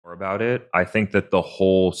about it, I think that the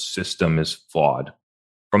whole system is flawed.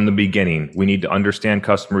 From the beginning, we need to understand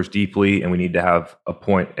customers deeply, and we need to have a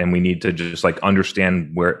point, and we need to just like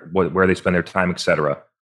understand where they spend their time, etc.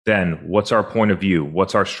 Then what's our point of view?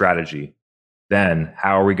 What's our strategy? Then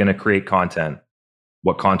how are we going to create content?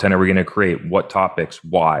 What content are we going to create? What topics?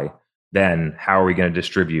 Why? Then how are we going to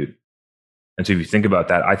distribute? And so if you think about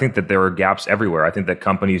that, I think that there are gaps everywhere. I think that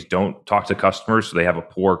companies don't talk to customers. So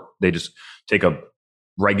they just take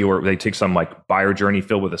they take some like buyer journey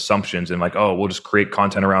filled with assumptions and like, oh, we'll just create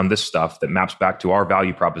content around this stuff that maps back to our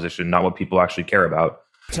value proposition, not what people actually care about.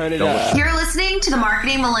 Turn it up. You're listening to the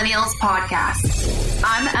Marketing Millennials podcast.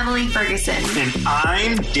 I'm Emily Ferguson. And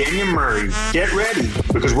I'm Daniel Murray. Get ready,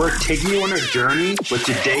 because we're taking you on a journey with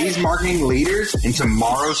today's marketing leaders and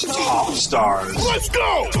tomorrow's top stars. Let's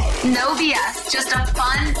go! No BS, just a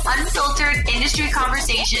fun, unfiltered industry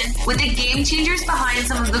conversation with the game changers behind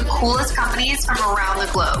some of the coolest companies from around the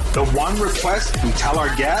globe. The one request we tell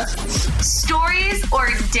our guests: stories or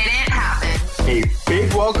didn't happen. A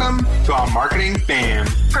big welcome to our marketing fam.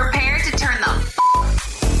 Prepare to turn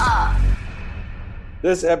the up.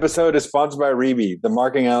 This episode is sponsored by Reebee, the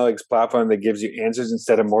marketing analytics platform that gives you answers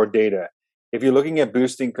instead of more data. If you're looking at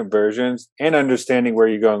boosting conversions and understanding where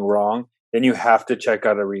you're going wrong, then you have to check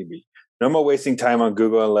out Reebee. No more wasting time on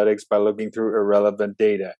Google Analytics by looking through irrelevant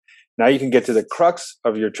data. Now you can get to the crux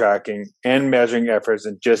of your tracking and measuring efforts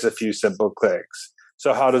in just a few simple clicks.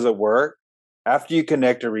 So how does it work? After you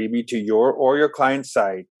connect Reebee to your or your client's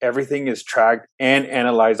site, everything is tracked and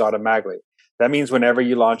analyzed automatically. That means whenever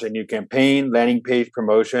you launch a new campaign, landing page,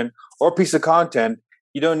 promotion, or piece of content,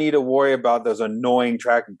 you don't need to worry about those annoying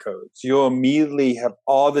tracking codes. You'll immediately have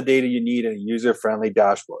all the data you need in a user-friendly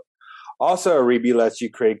dashboard. Also, Reebee lets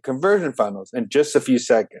you create conversion funnels in just a few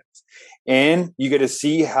seconds. And you get to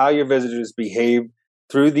see how your visitors behave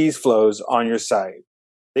through these flows on your site.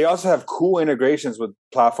 They also have cool integrations with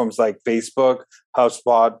platforms like Facebook,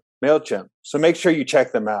 HubSpot, MailChimp. So make sure you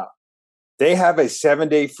check them out. They have a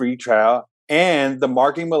 7-day free trial, and the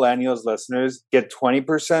Marketing Millennials listeners get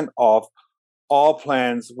 20% off all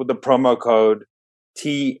plans with the promo code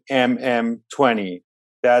TMM20.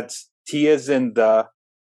 That's T as in the,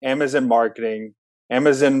 M as in marketing, M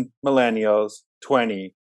as in millennials,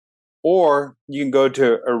 20. Or you can go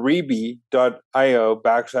to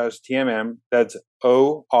oribi.io/TMM. That's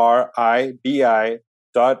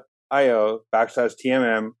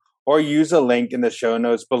oribi.io/TMM. Or use a link in the show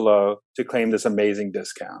notes below to claim this amazing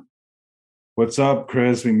discount. What's up,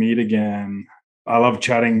 Chris? We meet again. I love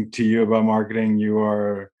chatting to you about marketing. You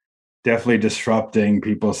are definitely disrupting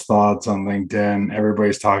people's thoughts on LinkedIn.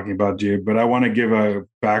 Everybody's talking about you, but I want to give a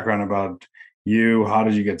background about you. How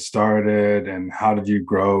did you get started, and how did you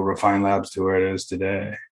grow Refine Labs to where it is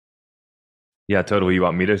today? Yeah, totally. You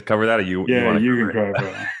want me to cover that, or you can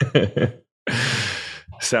cover it?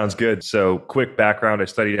 Sounds good. So quick background, I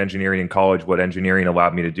studied engineering in college. What engineering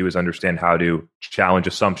allowed me to do is understand how to challenge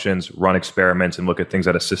assumptions, run experiments, and look at things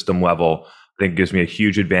at a system level. I think it gives me a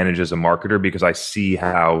huge advantage as a marketer because I see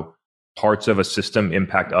how parts of a system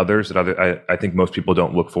impact others that I think most people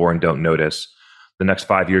don't look for and don't notice. The next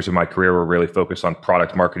 5 years of my career were really focused on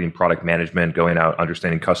product marketing, product management, going out,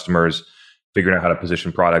 understanding customers, figuring out how to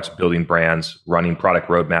position products, building brands, running product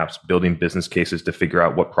roadmaps, building business cases to figure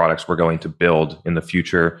out what products we're going to build in the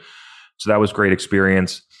future. So that was great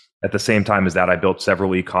experience. At the same time as that, I built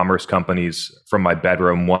several e-commerce companies from my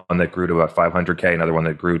bedroom, one that grew to about 500K, another one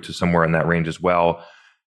that grew to somewhere in that range as well,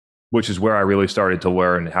 which is where I really started to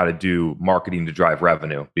learn how to do marketing to drive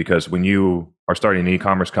revenue. Because when you are starting an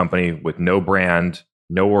e-commerce company with no brand,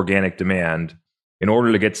 no organic demand, in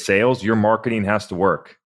order to get sales, your marketing has to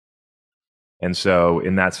work. And so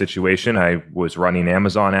in that situation, I was running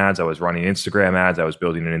Amazon ads, I was running Instagram ads, I was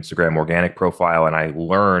building an Instagram organic profile, and I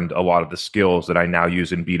learned a lot of the skills that I now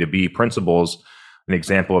use in B2B principles. An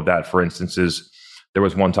example of that, for instance, is there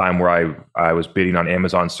was one time where I was bidding on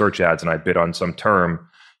Amazon search ads, and I bid on some term.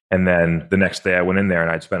 And then the next day I went in there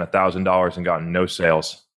and I'd spent $1,000 and gotten no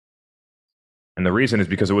sales. And the reason is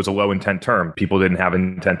because it was a low intent term. People didn't have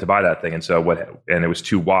intent to buy that thing. And it was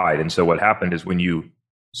too wide. And so what happened is when you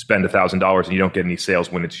spend $1,000 and you don't get any sales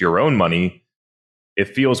when it's your own money,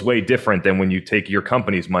 it feels way different than when you take your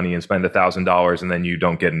company's money and spend $1,000 and then you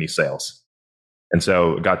don't get any sales. And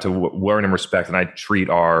so got to learn and respect, and I treat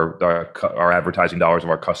our advertising dollars of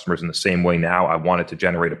our customers in the same way now. I want it to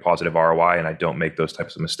generate a positive ROI, and I don't make those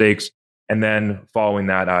types of mistakes. And then following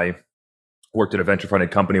that, I worked at a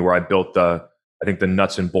venture-funded company where I built the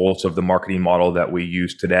nuts and bolts of the marketing model that we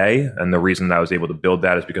use today. And the reason that I was able to build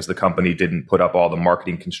that is because the company didn't put up all the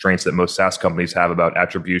marketing constraints that most SaaS companies have about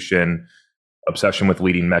attribution, obsession with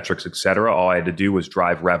leading metrics, et cetera. All I had to do was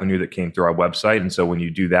drive revenue that came through our website. And so when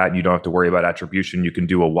you do that, you don't have to worry about attribution. You can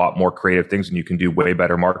do a lot more creative things and you can do way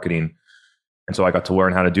better marketing. And so I got to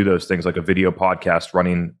learn how to do those things like a video podcast,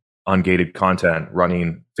 running ungated content,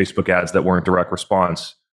 running Facebook ads that weren't direct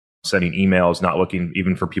response, sending emails, not looking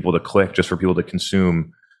even for people to click, just for people to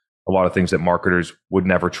consume. A lot of things that marketers would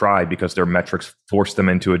never try because their metrics forced them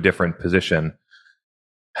into a different position.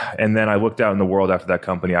 And then I looked out in the world after that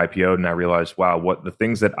company IPO'd and I realized, wow, what the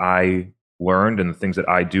things that I learned and the things that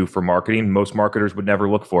I do for marketing, most marketers would never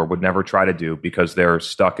look for, would never try to do because they're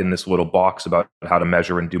stuck in this little box about how to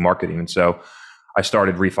measure and do marketing. And so I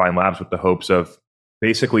started Refine Labs with the hopes of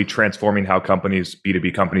basically transforming how companies,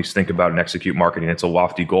 B2B companies, think about and execute marketing. It's a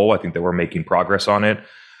lofty goal. I think that we're making progress on it.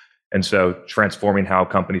 And so transforming how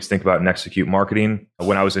companies think about and execute marketing.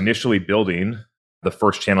 When I was initially building, the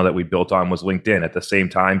first channel that we built on was LinkedIn. At the same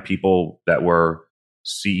time, people that were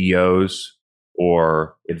CEOs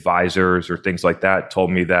or advisors or things like that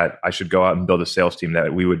told me that I should go out and build a sales team,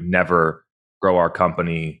 that we would never grow our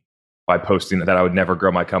company by posting, that I would never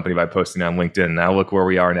grow my company by posting on LinkedIn. Now look where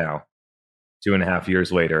we are now, 2.5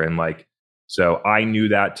 years later. And so I knew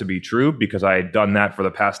that to be true because I had done that for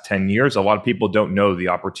the past 10 years. A lot of people don't know the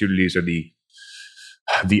opportunities or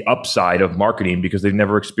the upside of marketing because they've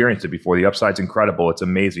never experienced it before. The upside's incredible. It's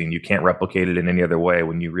amazing. You can't replicate it in any other way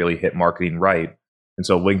when you really hit marketing right. And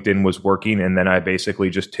so LinkedIn was working. And then I basically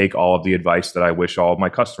just take all of the advice that I wish all of my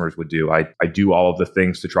customers would do. I do all of the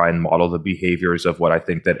things to try and model the behaviors of what I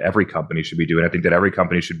think that every company should be doing. I think that every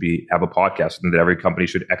company should have a podcast and that every company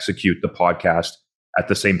should execute the podcast at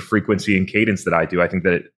the same frequency and cadence that I do. I think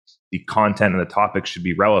that the content and the topics should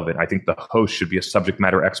be relevant. I think the host should be a subject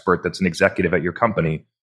matter expert that's an executive at your company.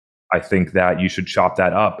 I think that you should chop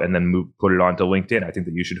that up and then put it onto LinkedIn. I think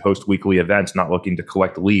that you should host weekly events, not looking to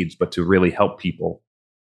collect leads, but to really help people,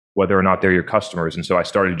 whether or not they're your customers. And so I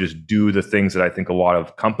started to just do the things that I think a lot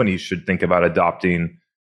of companies should think about adopting,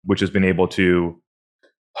 which has been able to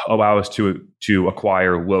allow us to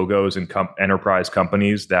acquire logos and enterprise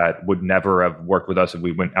companies that would never have worked with us if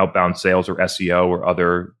we went outbound sales or SEO or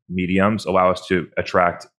other mediums, allow us to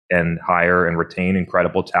attract and hire and retain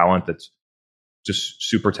incredible talent that's just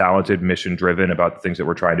super talented, mission driven about the things that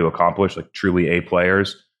we're trying to accomplish, like truly A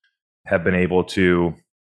players, have been able to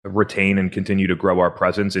retain and continue to grow our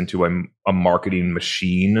presence into a marketing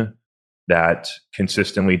machine that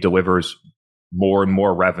consistently delivers more and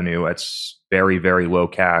more revenue at very, very low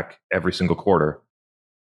CAC every single quarter.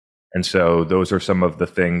 And so those are some of the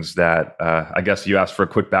things that I guess you asked for a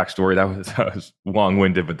quick backstory. That was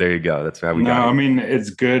long-winded, but there you go. That's how we got it. I mean, it's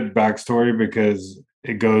good backstory because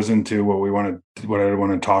it goes into what I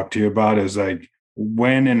want to talk to you about is like,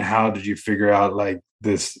 when and how did you figure out like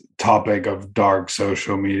this topic of dark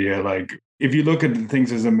social media? Like, if you look at the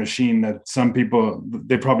things as a machine, that some people,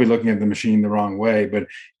 they're probably looking at the machine the wrong way. But if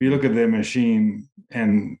you look at the machine,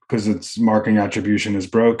 and because its marketing attribution is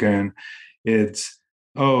broken, it's,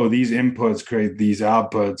 oh, these inputs create these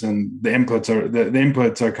outputs, and the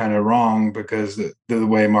inputs are kind of wrong because the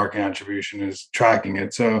way marketing attribution is tracking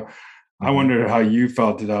it. So I wonder how you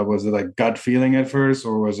felt it. Was it like gut feeling at first,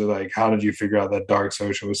 or was it like, how did you figure out that dark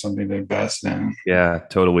social was something to invest in? Yeah,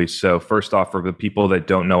 totally. So first off, for the people that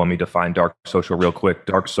don't know, let me define dark social real quick.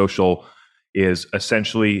 Dark social is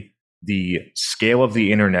essentially the scale of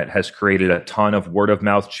the internet has created a ton of word of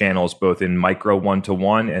mouth channels, both in micro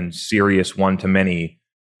one-to-one and serious one-to-many,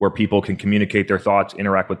 where people can communicate their thoughts,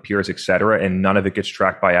 interact with peers, et cetera, and none of it gets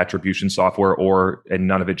tracked by attribution software and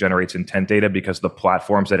none of it generates intent data because the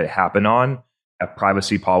platforms that it happened on have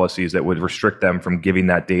privacy policies that would restrict them from giving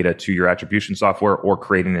that data to your attribution software or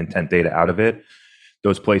creating intent data out of it.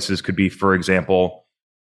 Those places could be, for example,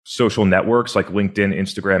 social networks like LinkedIn,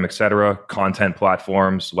 Instagram, et cetera, content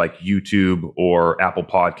platforms like YouTube or Apple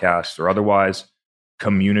Podcasts or otherwise,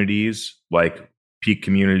 communities like Peak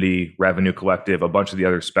Community, Revenue Collective, a bunch of the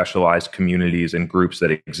other specialized communities and groups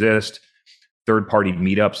that exist. Third-party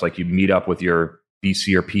meetups, like you meet up with your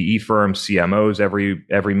VC or PE firm CMOs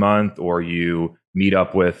every month, or you meet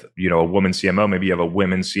up with a woman CMO. Maybe you have a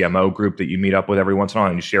women CMO group that you meet up with every once in a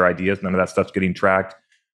while and you share ideas. None of that stuff's getting tracked.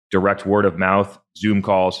 Direct word of mouth, Zoom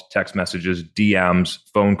calls, text messages, DMs,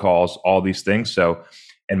 phone calls, all these things.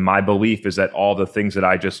 And my belief is that all the things that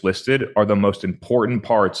I just listed are the most important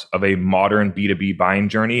parts of a modern B2B buying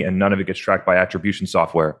journey, and none of it gets tracked by attribution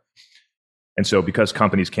software. And so because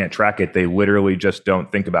companies can't track it, they literally just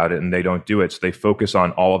don't think about it and they don't do it. So they focus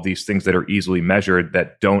on all of these things that are easily measured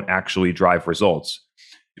that don't actually drive results.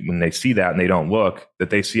 When they see that and they don't look,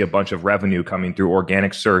 that they see a bunch of revenue coming through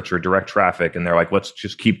organic search or direct traffic, and they're like, let's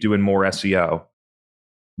just keep doing more SEO.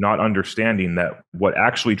 not understanding that what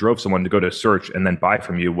actually drove someone to go to search and then buy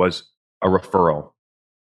from you was a referral,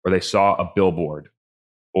 or they saw a billboard,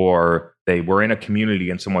 or they were in a community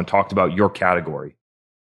and someone talked about your category.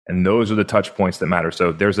 And those are the touch points that matter.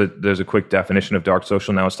 So there's a quick definition of dark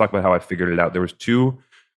social. Now let's talk about how I figured it out. There was 2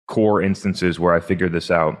 core instances where I figured this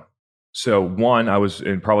out. So one, I was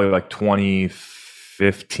in probably like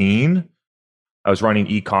 2015. I was running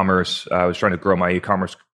e-commerce. I was trying to grow my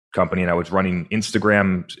e-commerce company, and I was running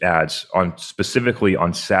Instagram ads specifically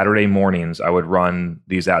on Saturday mornings. I would run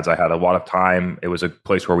these ads. I had a lot of time. It was a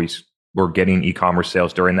place where we were getting e-commerce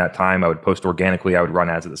sales during that time. I would post organically. I would run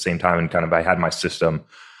ads at the same time, and I had my system.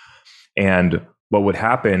 And what would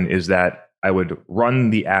happen is that I would run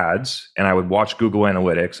the ads and I would watch Google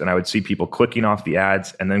Analytics, and I would see people clicking off the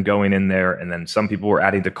ads and then going in there. And then some people were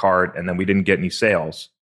adding to cart, and then we didn't get any sales.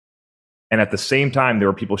 And at the same time, there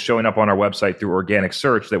were people showing up on our website through organic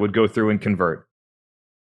search that would go through and convert.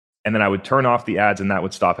 And then I would turn off the ads and that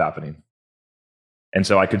would stop happening. And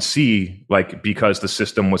so I could see, like, because the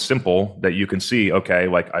system was simple, that you can see, okay,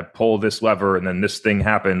 like I pull this lever and then this thing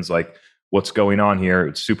happens, like what's going on here?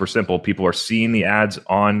 It's super simple. People are seeing the ads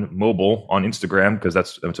on mobile, on Instagram, because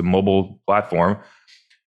it's a mobile platform.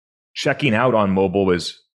 Checking out on mobile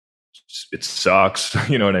it sucks.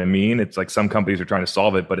 You know what I mean? It's like some companies are trying to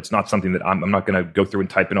solve it, but it's not something that I'm not going to go through and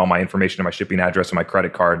type in all my information and my shipping address and my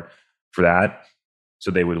credit card for that.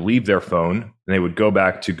 So they would leave their phone and they would go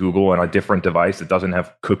back to Google on a different device that doesn't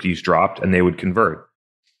have cookies dropped, and they would convert.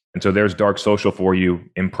 And so there's dark social for you,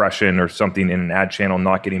 impression or something in an ad channel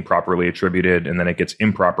not getting properly attributed, and then it gets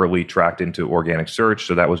improperly tracked into organic search.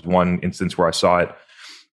 So that was one instance where I saw it.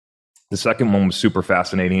 The second one was super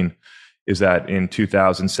fascinating, is that in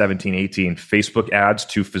 2017-18, Facebook ads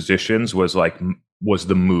to physicians was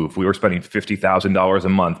the move. We were spending $50,000 a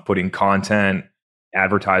month putting content,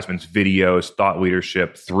 advertisements, videos, thought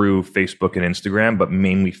leadership through Facebook and Instagram, but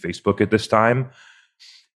mainly Facebook at this time.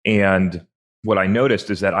 And what I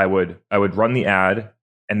noticed is that I would run the ad,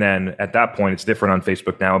 and then at that point, it's different on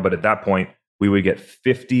Facebook now, but at that point, we would get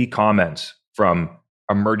 50 comments from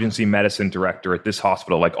emergency medicine director at this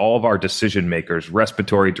hospital, like all of our decision makers,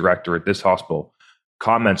 respiratory director at this hospital,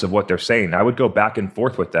 comments of what they're saying. I would go back and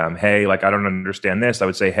forth with them. Hey, like, I don't understand this. I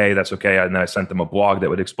would say, hey, that's okay. And then I sent them a blog that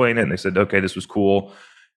would explain it. And they said, okay, this was cool.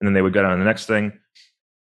 And then they would go on to the next thing.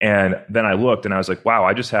 And then I looked and I was like, wow,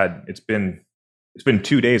 it's been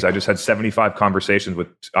 2 days. I just had 75 conversations with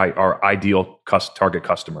our ideal target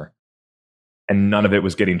customer. And none of it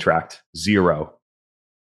was getting tracked. 0.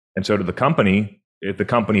 And so to the company, if the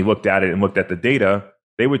company looked at it and looked at the data,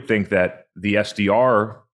 they would think that the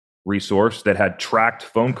SDR resource that had tracked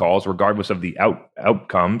phone calls, regardless of the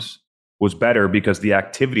outcomes, was better because the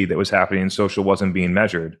activity that was happening in social wasn't being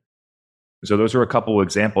measured. So those are a couple of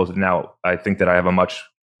examples. Now, I think that I have a much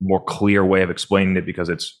more clear way of explaining it because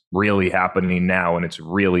it's really happening now and it's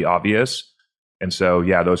really obvious. And so,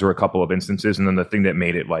 yeah, those are a couple of instances. And then the thing that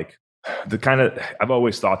made it I've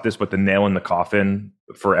always thought this, but the nail in the coffin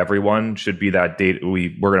for everyone should be that data. We're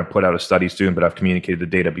going to put out a study soon, but I've communicated the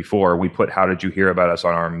data before. We put how did you hear about us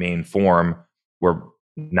on our main form where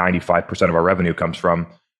 95% of our revenue comes from.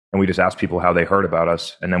 And we just asked people how they heard about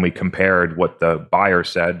us. And then we compared what the buyer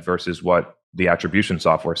said versus what the attribution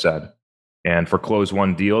software said. And for close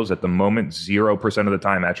won deals at the moment, 0% of the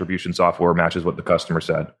time, attribution software matches what the customer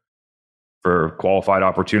said. For qualified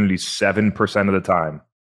opportunities, 7% of the time,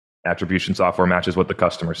 attribution software matches what the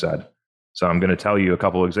customer said. So I'm going to tell you a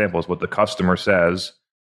couple of examples. What the customer says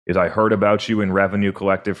is, I heard about you in Revenue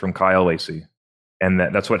Collective from Kyle Lacey. And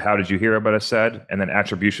that's what How Did You Hear About Us said. And then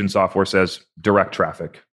attribution software says direct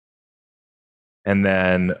traffic. And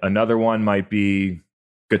then another one might be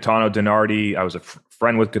Gaetano Dinardi. I was a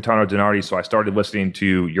friend with Gaetano Dinardi, so I started listening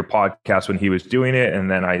to your podcast when he was doing it. And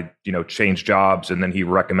then I, changed jobs, and then he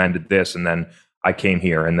recommended this, and then I came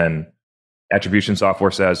here. And then attribution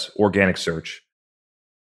software says organic search.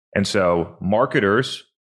 And so marketers,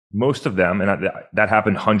 most of them, and that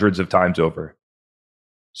happened hundreds of times over.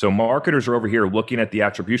 So marketers are over here looking at the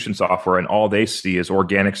attribution software, and all they see is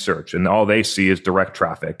organic search, and all they see is direct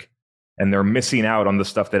traffic. And they're missing out on the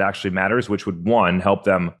stuff that actually matters, which would, one, help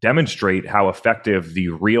them demonstrate how effective the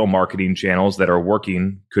real marketing channels that are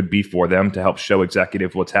working could be for them to help show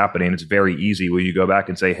executives what's happening. It's very easy when you go back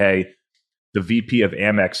and say, hey, the VP of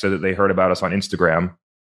Amex said that they heard about us on Instagram.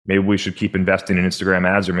 Maybe we should keep investing in Instagram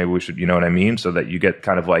ads, or maybe we should, you know what I mean? So that you get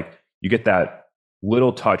you get that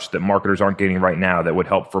little touch that marketers aren't getting right now that would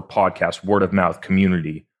help for podcasts, word of mouth,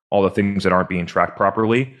 community, all the things that aren't being tracked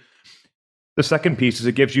properly. The second piece is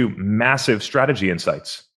it gives you massive strategy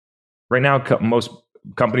insights. Right now, most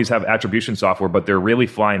companies have attribution software, but they're really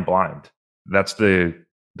flying blind. That's the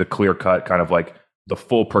the clear cut kind of like the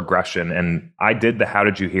full progression. And I did the How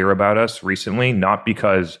Did You Hear About Us recently, not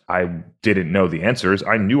because I didn't know the answers.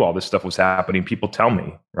 I knew all this stuff was happening. People tell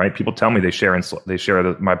me, right? People tell me they share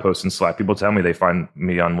my posts in Slack. People tell me they find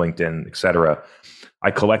me on LinkedIn, etc.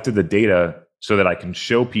 I collected the data so that I can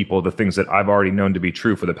show people the things that I've already known to be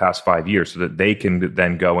true for the past 5 years so that they can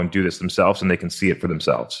then go and do this themselves and they can see it for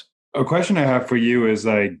themselves. A question I have for you is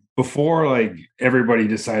like, before like everybody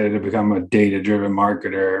decided to become a data-driven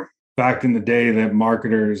marketer, back in the day that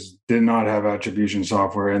marketers did not have attribution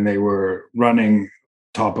software and they were running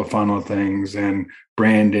top of funnel things and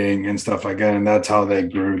branding and stuff like that. And that's how they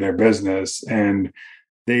grew their business. And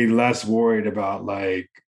they less worried about like,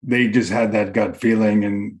 they just had that gut feeling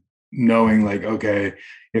and knowing like, okay,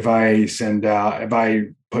 if I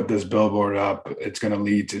put this billboard up, it's going to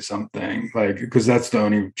lead to something, like, because that's the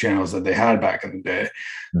only channels that they had back in the day.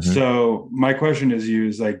 Mm-hmm. So my question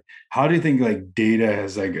is like, how do you think like data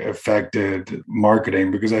has like affected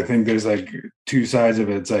marketing? Because I think there's like two sides of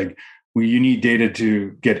it. It's like, well, you need data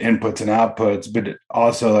to get inputs and outputs, but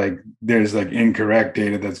also like there's like incorrect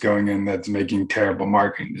data that's going in that's making terrible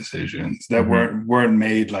marketing decisions that weren't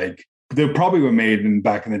made, like they probably were made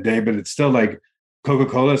back in the day, but it's still like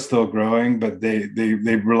Coca-Cola is still growing, but they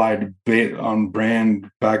relied a bit on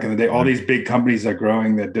brand back in the day. All these big companies that are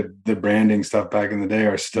growing that did the branding stuff back in the day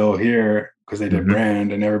are still here because they did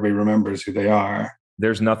brand and everybody remembers who they are.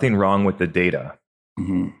 There's nothing wrong with the data.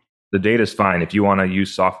 Mm-hmm. The data is fine. If you want to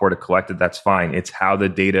use software to collect it, that's fine. It's how the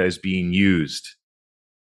data is being used.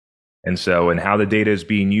 And how the data is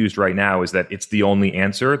being used right now is that it's the only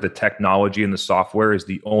answer. The technology and the software is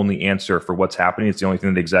the only answer for what's happening. It's the only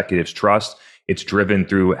thing that the executives trust. It's driven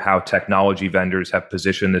through how technology vendors have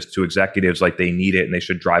positioned this to executives like they need it and they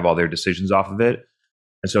should drive all their decisions off of it.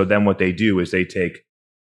 And so then what they do is they take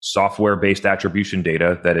software-based attribution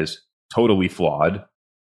data that is totally flawed.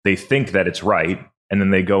 They think that it's right. And then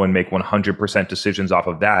they go and make 100% decisions off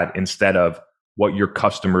of that instead of what your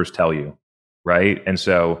customers tell you, right? And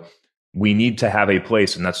so we need to have a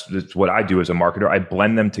place, and that's what I do as a marketer. I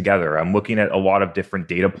blend them together. I'm looking at a lot of different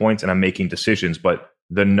data points and I'm making decisions, but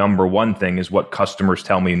the number one thing is what customers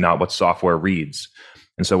tell me, not what software reads.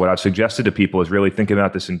 And so what I've suggested to people is really thinking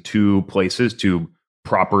about this in two places to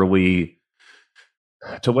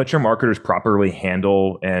let your marketers properly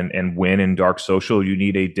handle and win in dark social. You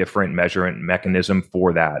need a different measurement mechanism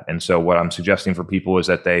for that. And so what I'm suggesting for people is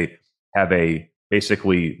that they have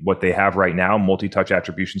basically what they have right now, multi-touch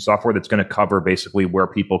attribution software that's going to cover basically where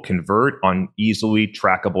people convert on easily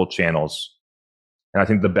trackable channels. And I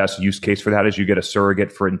think the best use case for that is you get a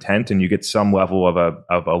surrogate for intent and you get some level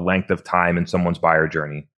of a length of time in someone's buyer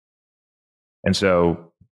journey. And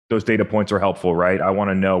so those data points are helpful, right? I want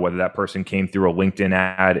to know whether that person came through a LinkedIn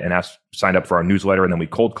ad and signed up for our newsletter and then we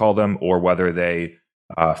cold call them, or whether they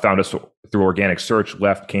found us through organic search,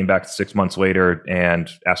 left, came back 6 months later and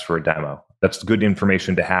asked for a demo. That's good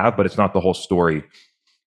information to have, but it's not the whole story.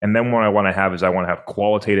 And then what I want to have is I want to have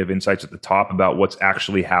qualitative insights at the top about what's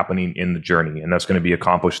actually happening in the journey. And that's going to be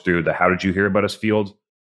accomplished through the How Did You Hear About Us field,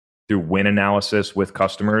 through win analysis with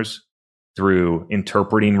customers, through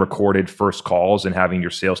interpreting recorded first calls and having your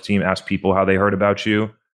sales team ask people how they heard about you,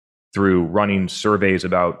 through running surveys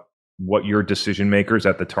about what your decision makers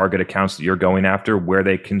at the target accounts that you're going after, where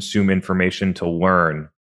they consume information to learn,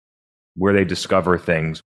 where they discover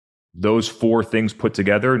things. Those four things put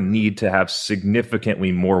together need to have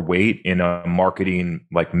significantly more weight in a marketing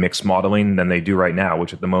like mix modeling than they do right now,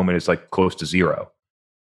 which at the moment is like close to zero.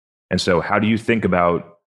 And so how do you think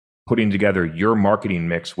about putting together your marketing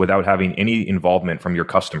mix without having any involvement from your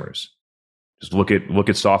customers? Just look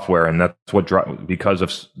at software, and that's what because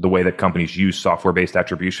of the way that companies use software-based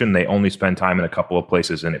attribution, they only spend time in a couple of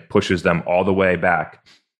places, and it pushes them all the way back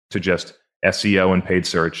to just SEO and paid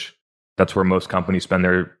search. That's where most companies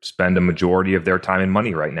spend a majority of their time and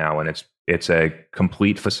money right now, and it's a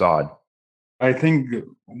complete facade. I think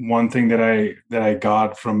one thing that I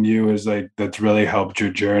got from you is like that's really helped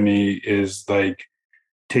your journey is like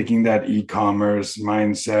taking that e-commerce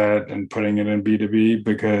mindset and putting it in B2B,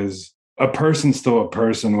 because a person's still a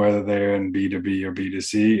person, whether they're in B2B or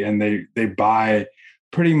B2C, and they buy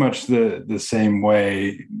pretty much the same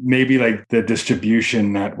way. Maybe like the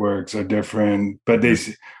distribution networks are different, but they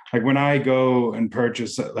like when I go and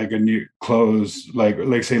purchase like a new clothes, like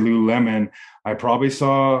say Lululemon, I probably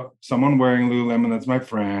saw someone wearing Lululemon that's my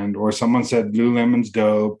friend, or someone said Lululemon's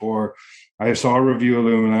dope, or I saw a review of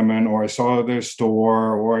Lululemon, or I saw their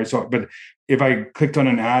store, but if I clicked on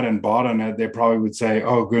an ad and bought on it, they probably would say,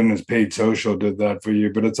 oh goodness, paid social did that for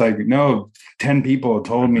you. But it's like, no, 10 people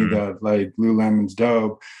told me that like Lululemon's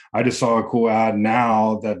dope. I just saw a cool ad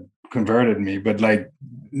now that converted me. But like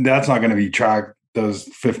that's not going to be tracked. Those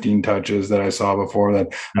 15 touches that I saw before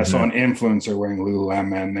that I saw an influencer wearing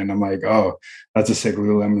Lululemon, and I'm like, oh, that's a sick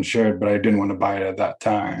Lululemon shirt, but I didn't want to buy it at that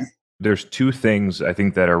time. There's two things I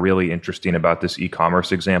think that are really interesting about this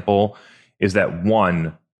e-commerce example is that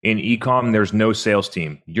one, in e-com, there's no sales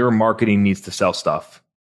team. Your marketing needs to sell stuff.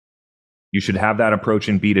 You should have that approach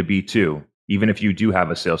in B2B too. Even if you do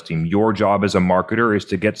have a sales team, your job as a marketer is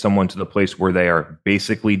to get someone to the place where they are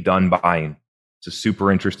basically done buying. It's a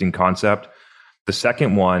super interesting concept. The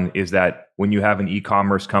second one is that when you have an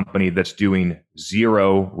e-commerce company that's doing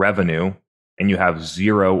zero revenue and you have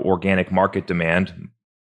zero organic market demand,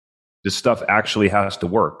 this stuff actually has to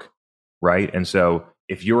work, right? And so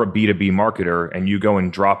if you're a B2B marketer and you go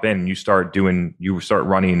and drop in and you start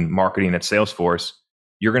running marketing at Salesforce,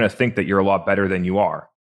 you're going to think that you're a lot better than you are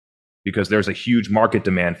because there's a huge market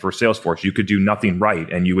demand for Salesforce. You could do nothing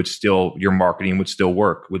right and your marketing would still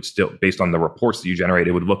work, based on the reports that you generate,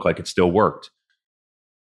 it would look like it still worked.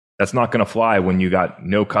 That's not going to fly when you got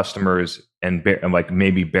no customers and like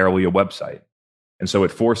maybe barely a website. And so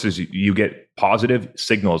it forces you get positive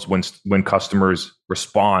signals when customers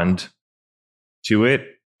respond to it,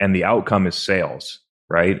 and the outcome is sales,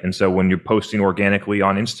 right? And so when you're posting organically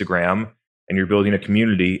on Instagram and you're building a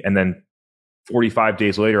community, and then 45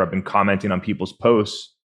 days later, I've been commenting on people's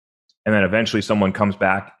posts, and then eventually someone comes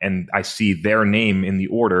back and I see their name in the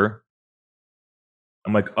order.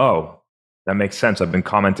 I'm like, oh, that makes sense. I've been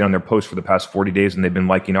commenting on their posts for the past 40 days and they've been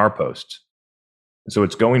liking our posts. So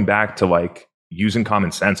it's going back to like using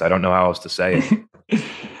common sense. I don't know how else to say it.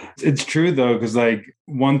 It's true though, because like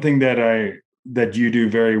one thing that you do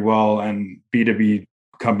very well and B2B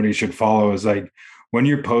companies should follow is like when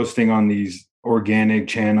you're posting on these organic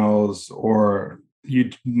channels, or you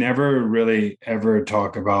never really ever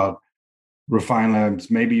talk about Refine Labs.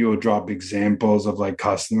 Maybe you'll drop examples of like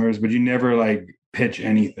customers, but you never like pitch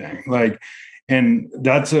anything. Like, and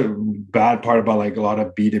that's a bad part about like a lot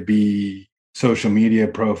of B2B social media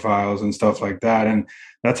profiles and stuff like that. And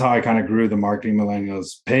that's how I kind of grew the Marketing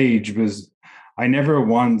Millennials page, was I never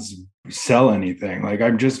once sell anything. Like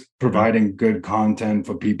I'm just providing good content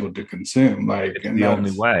for people to consume. Like, it's the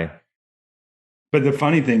only way. But the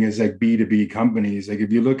funny thing is like B2B companies, like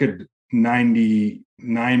if you look at 99%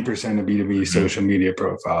 of B2B social media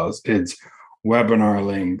profiles, it's webinar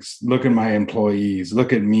links, look at my employees,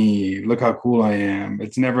 look at me, look how cool I am.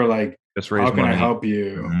 It's never like, how can I help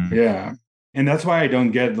you? Yeah. And that's why I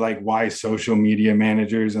don't get like why social media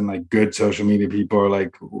managers and like good social media people are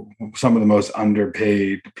like some of the most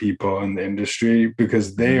underpaid people in the industry,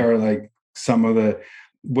 because they are like some of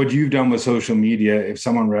what you've done with social media. If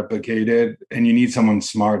someone replicated, and you need someone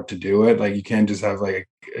smart to do it, like you can't just have like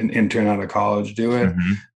an intern out of college do it.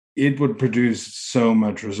 It would produce so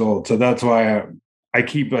much results. So that's why I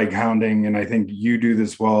keep like hounding, and I think you do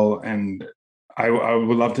this well. And I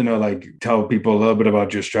would love to know, like, tell people a little bit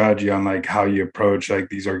about your strategy on like how you approach like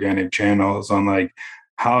these organic channels, on like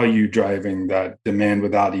how are you driving that demand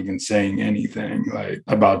without even saying anything like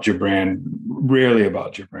about your brand, really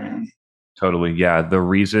about your brand. Totally. Yeah.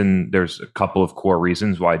 There's a couple of core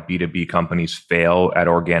reasons why B2B companies fail at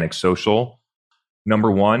organic social. Number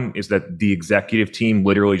one is that the executive team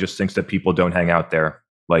literally just thinks that people don't hang out there.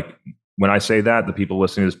 Like when I say that, the people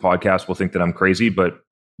listening to this podcast will think that I'm crazy, but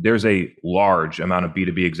there's a large amount of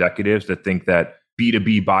B2B executives that think that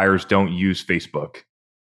B2B buyers don't use Facebook.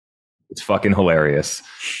 It's fucking hilarious,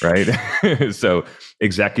 right? So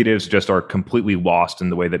executives just are completely lost in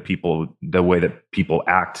the way that people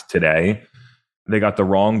act today. They got the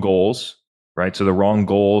wrong goals, right? So the wrong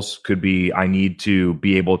goals could be, I need to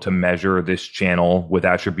be able to measure this channel with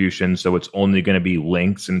attribution. So it's only going to be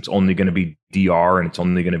links, and it's only going to be DR, and it's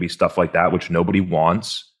only going to be stuff like that, which nobody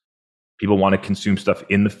wants. People want to consume stuff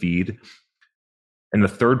in the feed. And the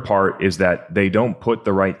third part is that they don't put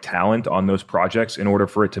the right talent on those projects in order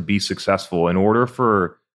for it to be successful. In order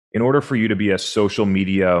for you to be a social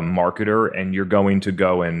media marketer and you're going to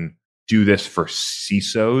go and do this for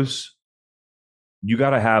CISOs, you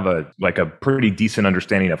got to have a pretty decent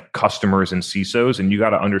understanding of customers and CISOs, and you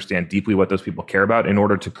got to understand deeply what those people care about in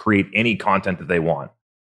order to create any content that they want,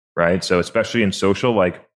 right? So especially in social,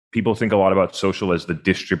 like people think a lot about social as the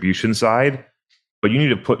distribution side, but you need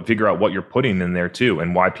to figure out what you're putting in there too,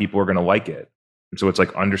 and why people are going to like it. And so it's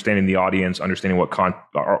like understanding the audience, understanding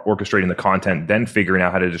orchestrating the content, then figuring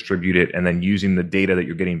out how to distribute it, and then using the data that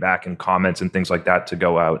you're getting back in comments and things like that to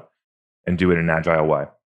go out and do it in an agile way.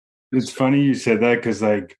 It's funny you said that, because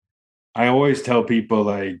like I always tell people,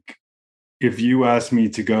 like, if you ask me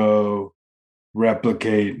to go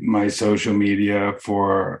replicate my social media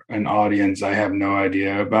for an audience I have no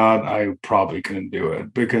idea about, I probably couldn't do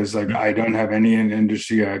it because like I don't have any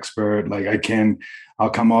industry expert. Like I'll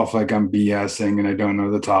come off like I'm BSing and I don't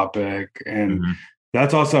know the topic. And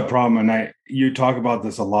that's also a problem. And you talk about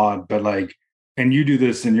this a lot, but like, and you do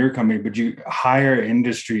this in your company, but you hire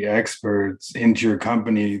industry experts into your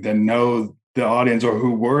company that know the audience or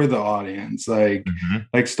who were the audience. Like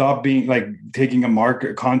stop being like taking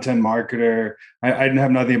a content marketer. I didn't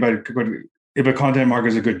have nothing about it, but if a content marketer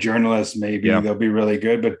is a good journalist, maybe they'll be really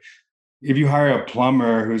good. But if you hire a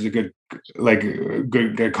plumber who's a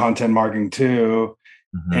good content marketing too,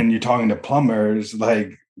 and you're talking to plumbers,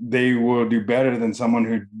 like they will do better than someone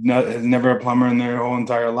who has never a plumber in their whole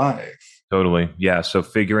entire life. Totally. Yeah. So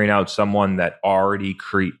figuring out someone that already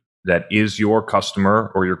that is your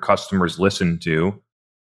customer or your customers listen to,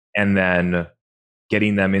 and then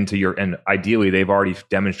getting them into and ideally they've already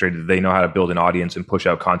demonstrated that they know how to build an audience and push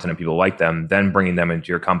out content and people like them, then bringing them into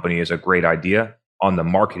your company is a great idea on the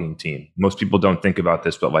marketing team. Most people don't think about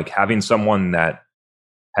this, but like having someone that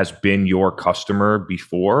has been your customer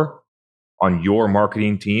before on your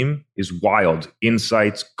marketing team is wild.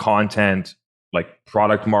 Insights, content, like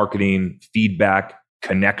product marketing, feedback,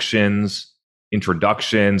 connections,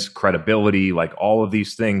 introductions, credibility, like all of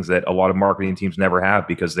these things that a lot of marketing teams never have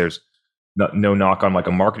because there's no knock on like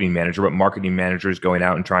a marketing manager, but marketing managers going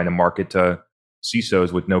out and trying to market to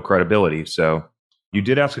CISOs with no credibility. So you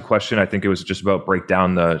did ask a question. I think it was just about break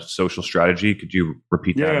down the social strategy. Could you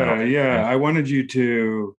repeat that? Yeah. I wanted you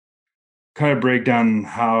to kind of break down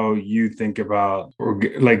how you think about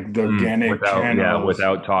like the organic channels.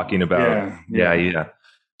 Without talking about. Yeah.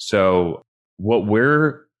 So what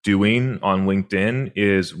we're doing on LinkedIn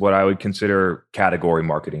is what I would consider category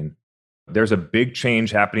marketing. There's a big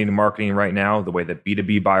change happening in marketing right now. The way that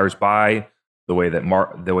B2B buyers buy, the way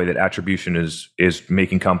that attribution is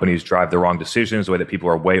making companies drive the wrong decisions, the way that people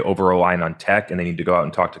are way over reliant on tech and they need to go out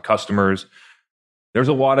and talk to customers. There's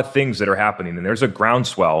a lot of things that are happening, and there's a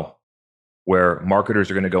groundswell where some marketers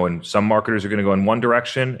are going to go in one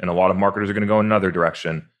direction and a lot of marketers are going to go in another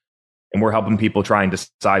direction. And we're helping people try and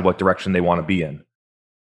decide what direction they want to be in.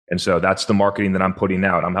 And so that's the marketing that I'm putting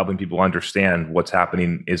out. I'm helping people understand what's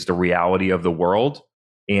happening is the reality of the world.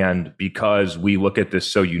 And because we look at this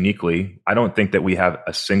so uniquely, I don't think that we have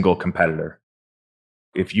a single competitor.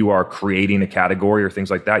 If you are creating a category or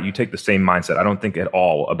things like that, you take the same mindset. I don't think at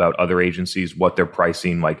all about other agencies, what they're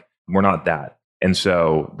pricing. Like, we're not that. And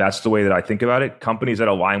so that's the way that I think about it. Companies that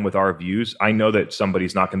align with our views, I know that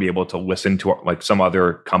somebody's not going to be able to listen to some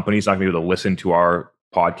other company's not going to be able to listen to our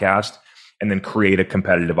podcast and then create a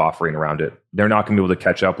competitive offering around it. They're not going to be able to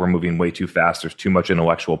catch up. We're moving way too fast. There's too much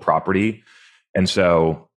intellectual property. And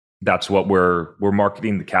so that's what we're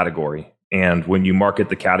marketing the category. And when you market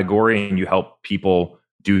the category and you help people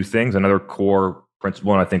do things, another core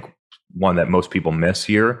principle, and I think one that most people miss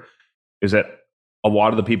here, is that a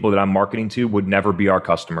lot of the people that I'm marketing to would never be our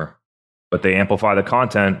customer, but they amplify the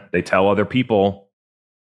content. They tell other people.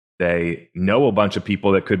 They know a bunch of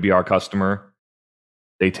people that could be our customer.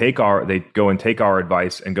 They go and take our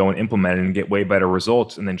advice and go and implement it and get way better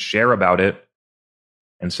results and then share about it.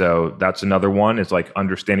 And so that's another one, is like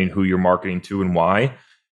understanding who you're marketing to and why.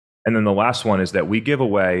 And then the last one is that we give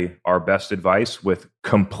away our best advice with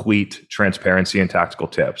complete transparency and tactical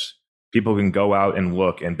tips. People can go out and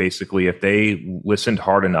look, and basically if they listened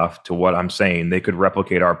hard enough to what I'm saying, they could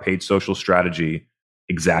replicate our paid social strategy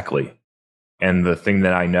exactly. And the thing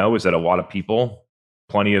that I know is that a lot of people,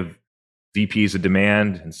 plenty of VPs of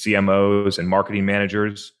demand and CMOs and marketing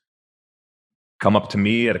managers come up to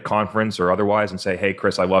me at a conference or otherwise and say, "Hey,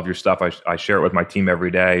 Chris, I love your stuff. I share it with my team every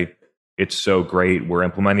day. It's so great. We're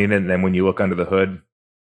implementing it." And then when you look under the hood,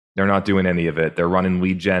 they're not doing any of it. They're running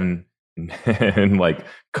lead gen and like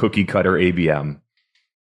cookie cutter ABM.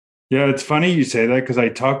 Yeah, it's funny you say that because I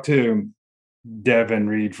talked to Devin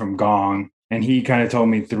Reed from Gong, and he kind of told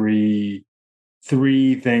me three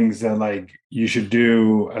things that like you should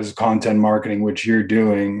do as content marketing, which you're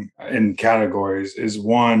doing in categories. Is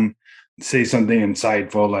one, say something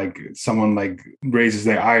insightful, like someone like raises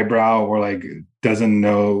their eyebrow or like doesn't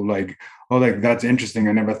know, like, oh, like that's interesting.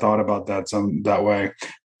 I never thought about that way.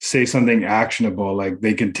 Say something actionable, like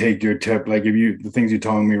they can take your tip. Like the things you're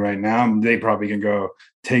telling me right now, they probably can go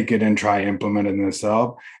take it and try implement it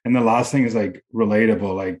themselves. And the last thing is like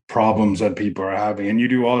relatable, like problems that people are having. And you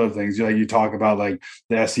do all the things. You talk about like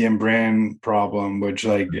the SEM brand problem, which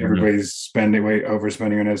like everybody's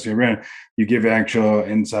overspending on SEM brand. You give actual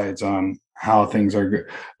insights on how things are good,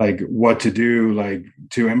 like what to do, like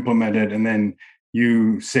to implement it. And then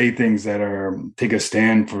you say things that take a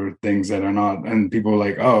stand for things that are not, and people are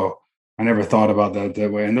like, oh, I never thought about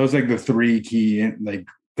that way. And those like the three key like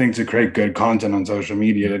things to create good content on social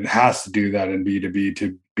media. It has to do that in B2B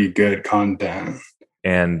to be good content.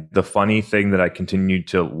 And the funny thing that I continue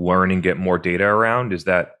to learn and get more data around is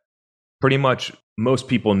that pretty much most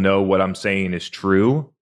people know what I'm saying is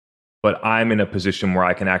true, but I'm in a position where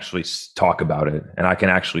I can actually talk about it and I can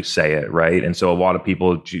actually say it, right? And so a lot of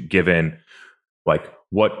people give in like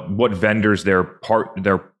what vendors they're part of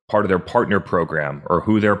their partner program, or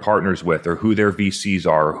who they're partners with, or who their VCs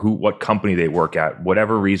are, or what company they work at.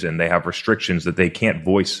 Whatever reason, they have restrictions that they can't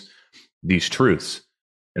voice these truths.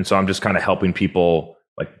 And so I'm just kind of helping people.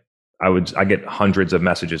 Like I get hundreds of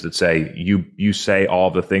messages that say, you say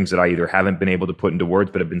all the things that I either haven't been able to put into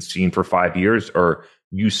words but have been seen for 5 years, or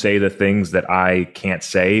you say the things that I can't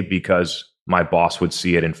say because my boss would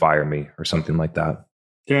see it and fire me, or something like that.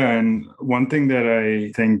 Yeah. And one thing that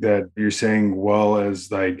I think that you're saying well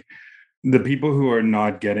is like the people who are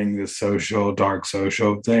not getting this dark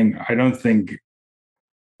social thing, I don't think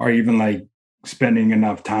are even like spending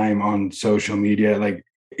enough time on social media. Like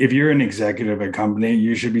if you're an executive at a company,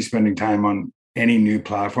 you should be spending time on any new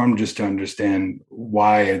platform just to understand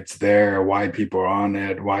why it's there, why people are on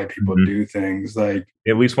it, why people do things. Like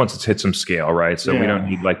at least once it's hit some scale, right? So we don't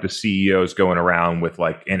need like the CEOs going around with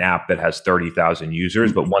like an app that has 30,000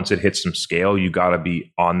 users, but once it hits some scale, you got to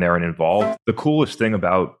be on there and involved. The coolest thing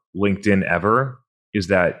about LinkedIn ever is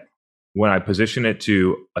that when I position it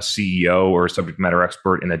to a CEO or a subject matter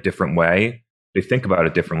expert in a different way, they think about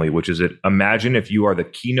it differently, which is imagine if you are the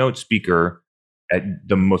keynote speaker at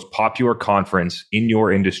the most popular conference in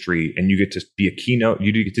your industry, and you get to be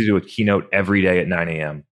you get to do a keynote every day at 9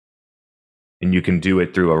 a.m. And you can do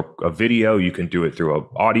it through a video, you can do it through an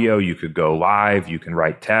audio, you could go live, you can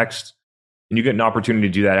write text, and you get an opportunity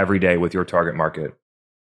to do that every day with your target market.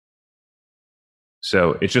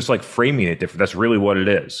 So it's just like framing it different. That's really what it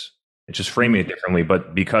is. It's just framing it differently,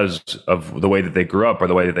 but because of the way that they grew up, or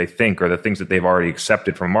the way that they think, or the things that they've already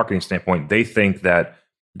accepted from a marketing standpoint, they think that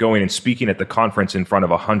going and speaking at the conference in front of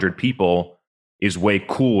 100 people is way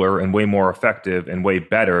cooler and way more effective and way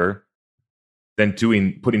better than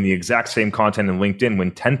putting the exact same content in LinkedIn when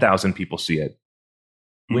 10,000 people see it.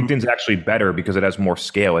 LinkedIn's actually better because it has more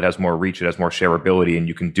scale, it has more reach, it has more shareability, and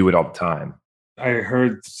you can do it all the time. I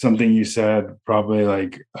heard something you said probably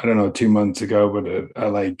like, I don't know, 2 months ago, but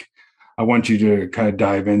I want you to kind of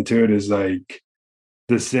dive into it. Is like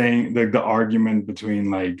the saying, like the argument between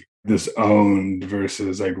like this owned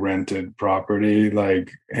versus like rented property,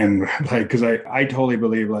 like, and like, because I totally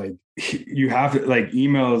believe like you have to, like,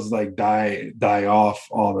 emails like die off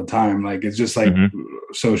all the time. Like it's just like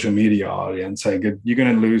social media audience, like you're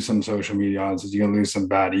gonna lose some social media audiences, you're gonna lose some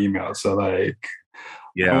bad emails. So like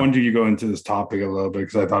I wanted you to go into this topic a little bit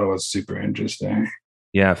because I thought it was super interesting.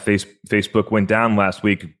 Yeah, Facebook went down last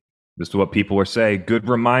week. This is what people were saying. Good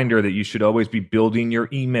reminder that you should always be building your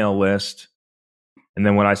email list. And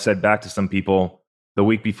then when I said back to some people, the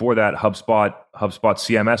week before that, HubSpot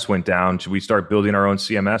CMS went down. Should we start building our own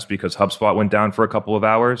CMS because HubSpot went down for a couple of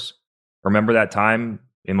hours? Remember that time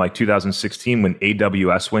in like 2016 when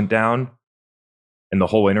AWS went down and the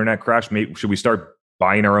whole internet crashed? Should we start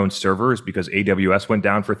buying our own servers because AWS went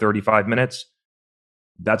down for 35 minutes?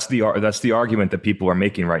 That's the argument that people are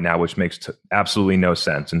making right now, which makes absolutely no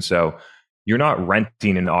sense. And so you're not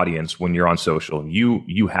renting an audience when you're on social.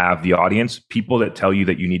 You have the audience. People that tell you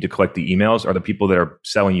that you need to collect the emails are the people that are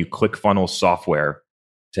selling you ClickFunnels software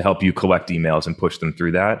to help you collect emails and push them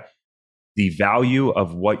through that. The value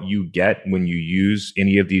of what you get when you use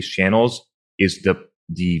any of these channels is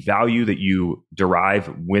the value that you derive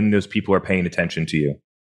when those people are paying attention to you.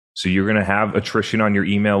 So you're going to have attrition on your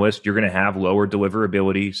email list. You're going to have lower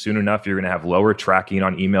deliverability. Soon enough, you're going to have lower tracking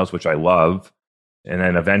on emails, which I love. And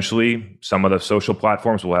then eventually, some of the social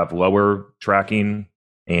platforms will have lower tracking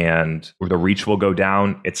and the reach will go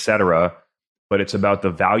down, etc. But it's about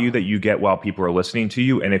the value that you get while people are listening to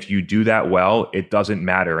you. And if you do that well, it doesn't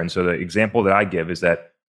matter. And so the example that I give is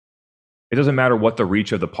that it doesn't matter what the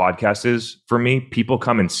reach of the podcast is for me. People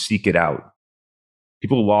come and seek it out.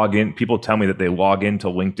 People log in. People tell me that they log into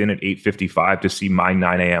LinkedIn at 8:55 to see my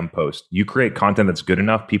 9 a.m. post. You create content that's good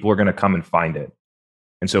enough, people are going to come and find it.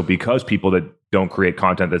 And so because people that don't create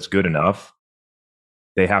content that's good enough,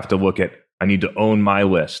 they have to look at, I need to own my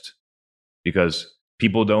list because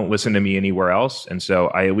people don't listen to me anywhere else. And so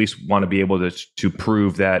I at least want to be able to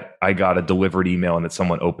prove that I got a delivered email and that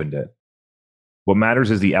someone opened it. What matters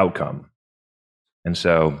is the outcome. And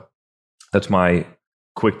so that's my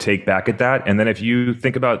quick take back at that. And then if you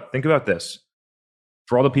think about this,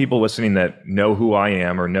 for all the people listening that know who I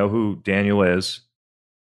am or know who Daniel is,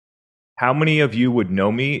 How many of you would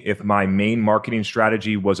know me if my main marketing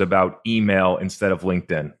strategy was about email instead of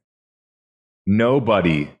LinkedIn?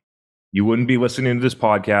 Nobody. You wouldn't be listening to this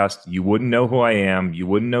podcast. You wouldn't know who I am. You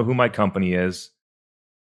wouldn't know who my company is.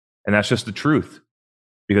 And that's just the truth,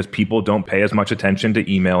 because people don't pay as much attention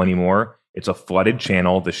to email anymore. It's a flooded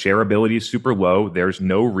channel. The shareability is super low. There's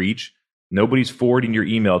no reach. Nobody's forwarding your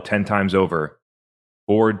email 10 times over.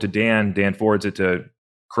 Forward to Dan. Dan forwards it to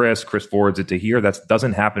Chris. Chris forwards it to here. That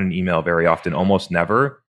doesn't happen in email very often, almost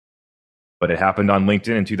never. But it happened on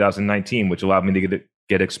LinkedIn in 2019, which allowed me to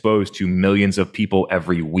get exposed to millions of people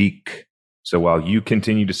every week. So while you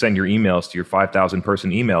continue to send your emails to your 5,000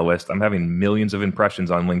 person email list, I'm having millions of impressions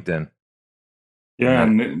on LinkedIn. Yeah,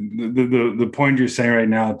 and the point you're saying right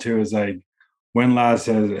now too is like, when last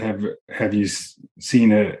have you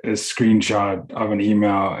seen a screenshot of an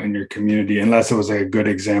email in your community? Unless it was like a good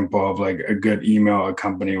example of like a good email a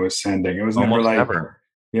company was sending. It was never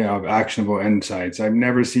of actionable insights. I've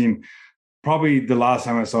never seen. Probably the last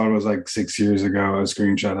time I saw it was like 6 years ago. A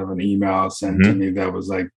screenshot of an email sent to me that was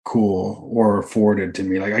like cool or forwarded to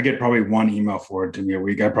me. Like I get probably one email forwarded to me a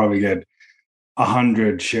week. I probably get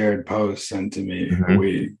 100 shared posts sent to me a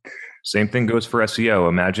week. Same thing goes for SEO.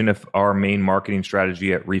 Imagine if our main marketing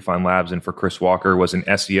strategy at Refine Labs and for Chris Walker was an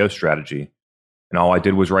SEO strategy, and all I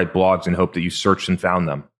did was write blogs and hope that you searched and found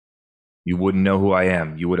them. You wouldn't know who I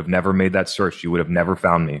am. You would have never made that search. You would have never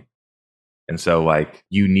found me. And so like,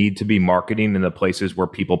 you need to be marketing in the places where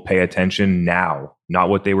people pay attention now, not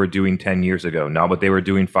what they were doing 10 years ago, not what they were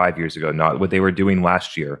doing 5 years ago, not what they were doing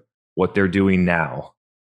last year, what they're doing now.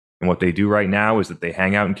 And what they do right now is that they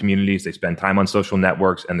hang out in communities, they spend time on social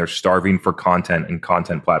networks, and they're starving for content and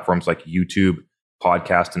content platforms like YouTube,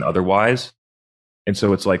 podcast, and otherwise. And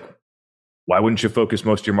so it's like, why wouldn't you focus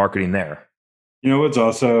most of your marketing there? You know what's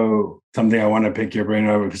also something I want to pick your brain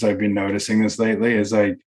over, because I've been noticing this lately, is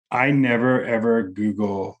like, I never ever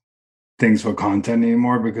Google things for content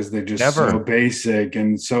anymore because they're just so basic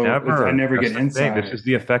and so I never get insight. This is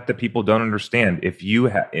the effect that people don't understand. If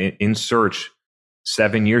you in search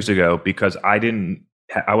 7 years ago, because I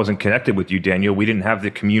wasn't connected with you, Daniel. We didn't have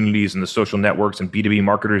the communities and the social networks, and B2B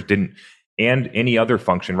marketers didn't, and any other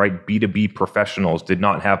function, right? B2B professionals did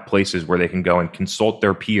not have places where they can go and consult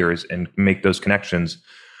their peers and make those connections.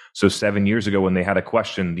 So 7 years ago, when they had a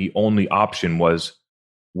question, the only option was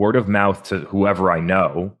word of mouth to whoever I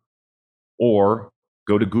know, or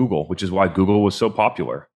go to Google, which is why Google was so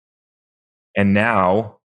popular. And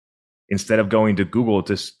now, instead of going to Google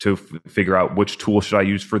to figure out which tool should I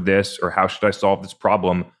use for this or how should I solve this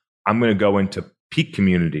problem, I'm going to go into Peak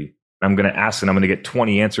Community. I'm going to ask, and I'm going to get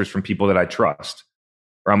 20 answers from people that I trust.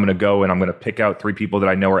 Or I'm going to go and I'm going to pick out 3 people that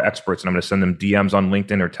I know are experts, and I'm going to send them DMs on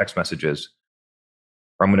LinkedIn or text messages.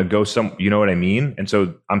 Or I'm going to go you know what I mean? And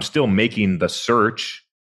so I'm still making the search.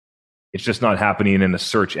 It's just not happening in a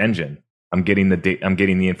search engine. I'm getting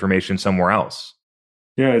the information somewhere else.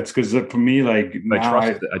 Yeah, it's because for me, like,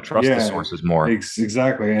 I trust the sources more.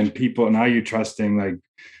 Exactly. And people, now you're trusting like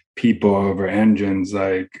people over engines,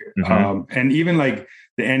 like, and even like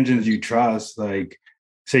the engines you trust, like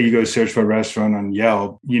say you go search for a restaurant on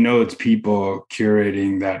Yelp, you know, it's people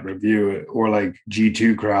curating that review, or like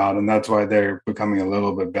G2 Crowd. And that's why they're becoming a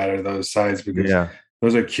little bit better, those sites, because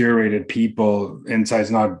those are curated people insights,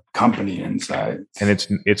 not company insights. And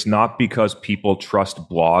it's not because people trust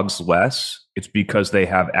blogs less. It's because they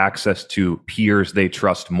have access to peers they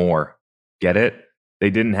trust more. Get it? They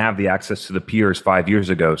didn't have the access to the peers 5 years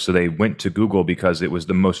ago, so they went to Google because it was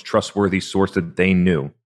the most trustworthy source that they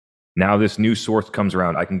knew. Now this new source comes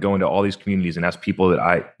around. I can go into all these communities and ask people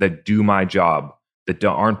that do my job, that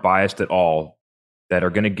aren't biased at all, that are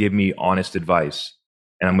going to give me honest advice.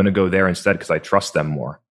 And I'm going to go there instead because I trust them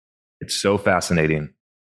more. It's so fascinating.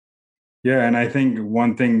 Yeah, and I think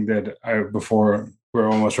one thing that before we're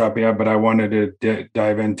almost wrapping up, but I wanted to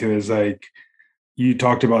dive into is like, you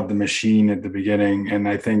talked about the machine at the beginning. And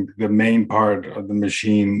I think the main part of the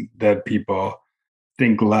machine that people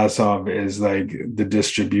think less of is like the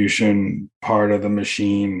distribution part of the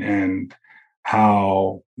machine, and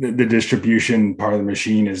how the distribution part of the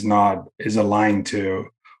machine is aligned to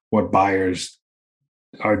what buyers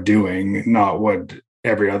are doing, not what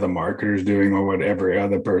every other marketer is doing or what every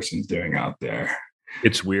other person's doing out there.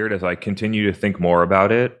 It's weird. As I continue to think more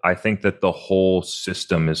about it, I think that the whole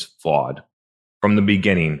system is flawed. From the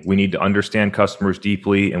beginning, we need to understand customers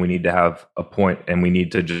deeply, and we need to have a point, and we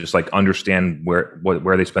need to just like understand where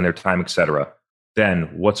they spend their time, etc. Then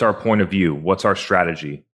what's our point of view? What's our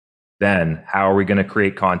strategy? Then how are we going to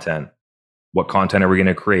create content? What content are we going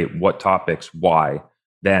to create? What topics? Why?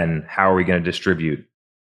 Then how are we going to distribute?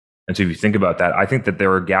 And so if you think about that, I think that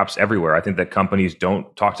there are gaps everywhere. I think that companies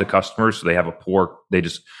don't talk to customers. So they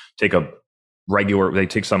just take they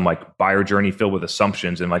take some like buyer journey filled with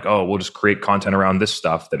assumptions and like, oh, we'll just create content around this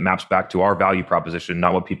stuff that maps back to our value proposition,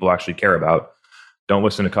 not what people actually care about. Don't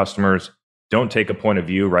listen to customers. Don't take a point of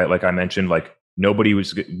view, right? Like I mentioned, like nobody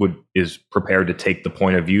is prepared to take the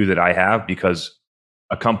point of view that I have, because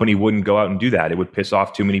a company wouldn't go out and do that. It would piss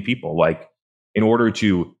off too many people. Like, in order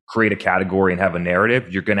to create a category and have a narrative,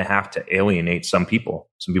 you're going to have to alienate some people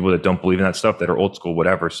that don't believe in that stuff, that are old school,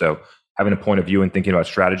 whatever. So having a point of view and thinking about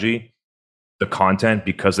strategy, the content,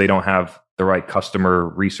 because they don't have the right customer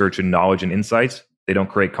research and knowledge and insights, they don't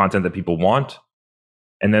create content that people want.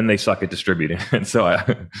 And then they suck at distributing. And so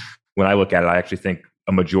when I look at it, I actually think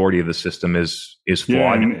a majority of the system is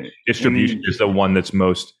flawed. Yeah, distribution is the one that's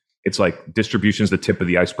most, it's like distribution is the tip of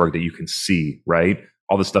the iceberg that you can see, right?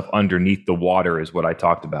 All the stuff underneath the water is what I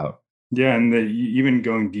talked about. Yeah. And even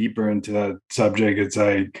going deeper into that subject, it's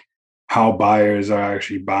like how buyers are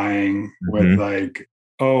actually buying with like,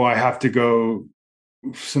 oh, I have to go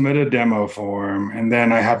submit a demo form, and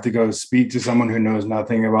then I have to go speak to someone who knows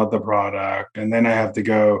nothing about the product. And then I have to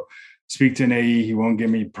go speak to an AE. He won't give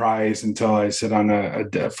me price until I sit on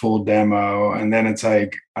a full demo. And then it's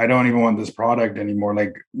like, I don't even want this product anymore.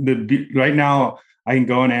 Like right now, I can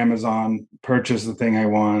go on Amazon, purchase the thing I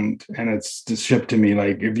want, and it's just shipped to me.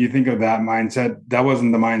 Like, if you think of that mindset, that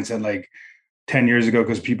wasn't the mindset like 10 years ago,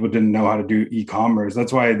 because people didn't know how to do e-commerce.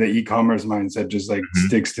 That's why the e-commerce mindset just like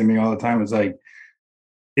sticks to me all the time. It's like,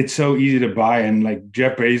 it's so easy to buy. And like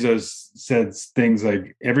Jeff Bezos said things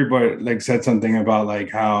like, everybody like said something about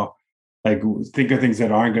like how, like, think of things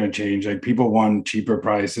that aren't going to change. Like, people want cheaper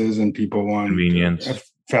prices and people want convenience,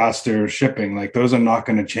 faster shipping. Like, those are not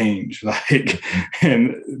going to change. Like,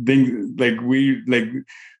 and things like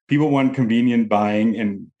people want convenient buying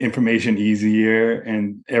and information easier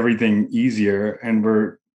and everything easier. And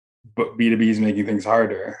B2B is making things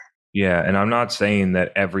harder. Yeah. And I'm not saying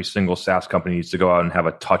that every single SaaS company needs to go out and have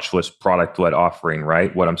a touchless product-led offering,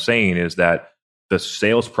 right? What I'm saying is that the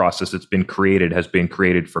sales process that's been created has been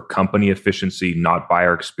created for company efficiency, not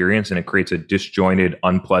buyer experience. And it creates a disjointed,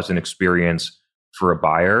 unpleasant experience for a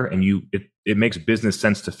buyer. And it makes business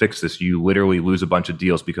sense to fix this. You literally lose a bunch of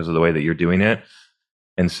deals because of the way that you're doing it.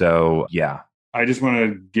 And so, yeah. I just want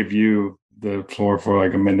to give you the floor for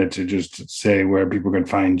like a minute to just say where people can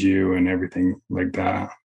find you and everything like that.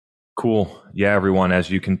 Cool. Yeah, everyone, as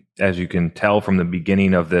you can tell from the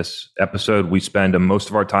beginning of this episode, we spend most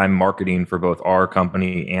of our time marketing for both our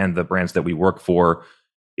company and the brands that we work for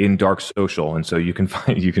in dark social. And so you can find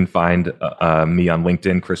me on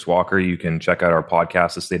LinkedIn, Chris Walker. You can check out our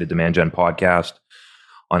podcast, the State of Demand Gen podcast,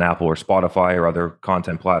 on Apple or Spotify or other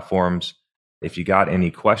content platforms. If you got any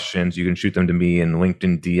questions, you can shoot them to me in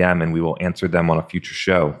LinkedIn DM and we will answer them on a future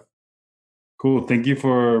show. Cool. Thank you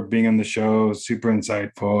for being on the show. Super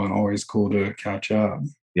insightful and always cool to catch up.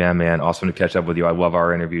 Yeah, man. Awesome to catch up with you. I love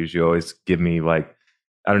our interviews. You always give me like,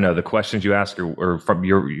 I don't know, the questions you ask or from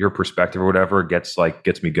your perspective or whatever gets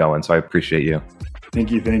me going. So I appreciate you.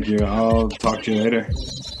 Thank you. I'll talk to you later.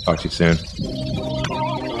 Talk to you soon.